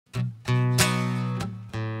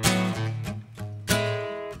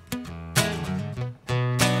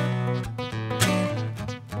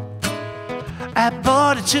I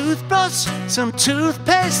bought a toothbrush, some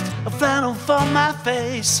toothpaste, a flannel for my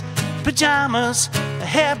face, pajamas, a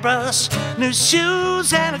hairbrush, new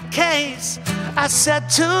shoes and a case. I said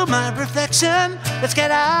to my reflection, let's get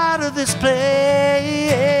out of this place.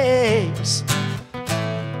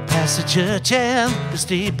 Past the church and the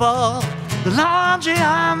steeple, the laundry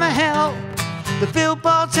on the hill, the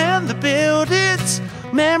billboards and the buildings,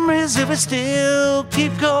 memories of it still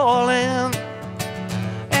keep calling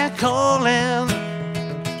and calling.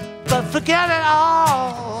 But forget it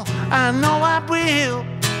all, I know I will.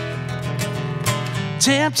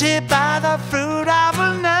 Tempted by the fruit of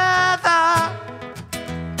another,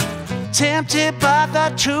 tempted by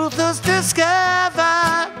the truth that's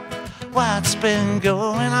discovered. What's been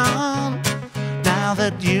going on now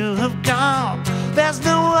that you have gone? There's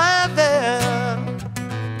no other.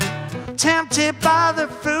 Tempted by the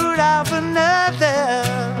fruit of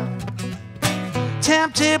another,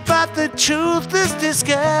 tempted by the truth that's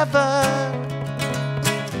discovered.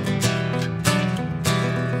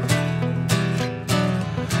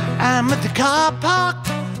 I'm at the car park,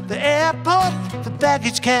 the airport, the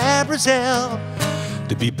baggage carousel.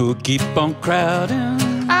 The people keep on crowding.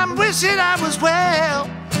 I'm wishing I was well.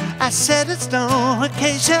 I said it's no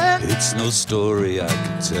occasion, It's no story I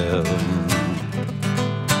can tell.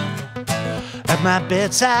 At my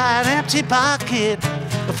bedside, empty pocket,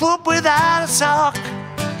 a foot without a sock.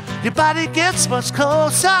 Your body gets much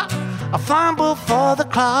closer, I fumble for the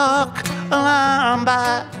clock. Alarmed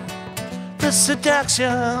by the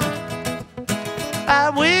seduction, I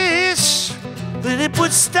wish that it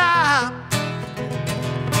would stop.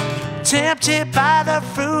 Tempted by the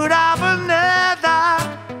fruit of another,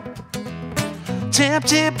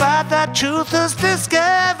 tempted by the truth that's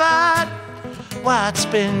discovered. What's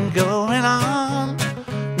been going on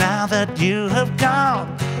now that you have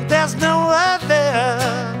gone? There's no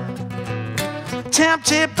other.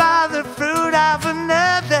 Tempted by the fruit of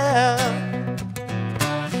another,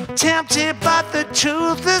 tempted by the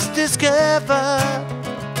truth that's discovered.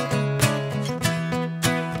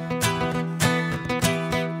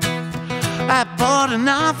 I bought a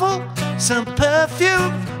novel, some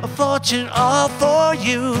perfume, a fortune all for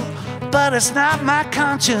you. But it's not my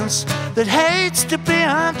conscience that hates to be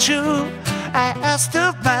untrue. I asked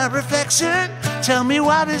of my reflection, tell me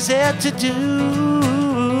what is there to do.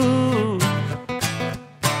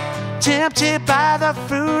 Tempted by the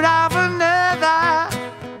fruit of another,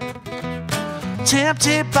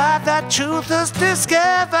 tempted by the truth that's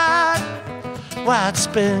discovered. What's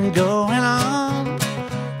been going on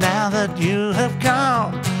now that you have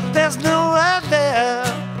gone? There's no other.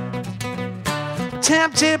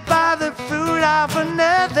 Tempted by the fruit of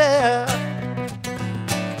another,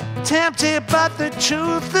 tempted by the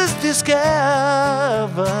truth that's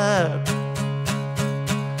discovered.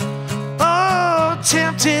 Oh,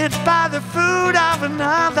 tempted by the fruit of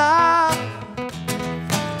another,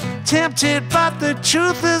 tempted by the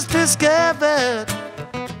truth that's discovered.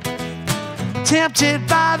 Tempted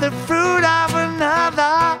by the fruit of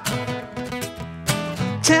another,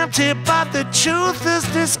 tempted by the truth that's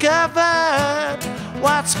discovered.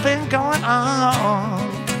 What's been going on?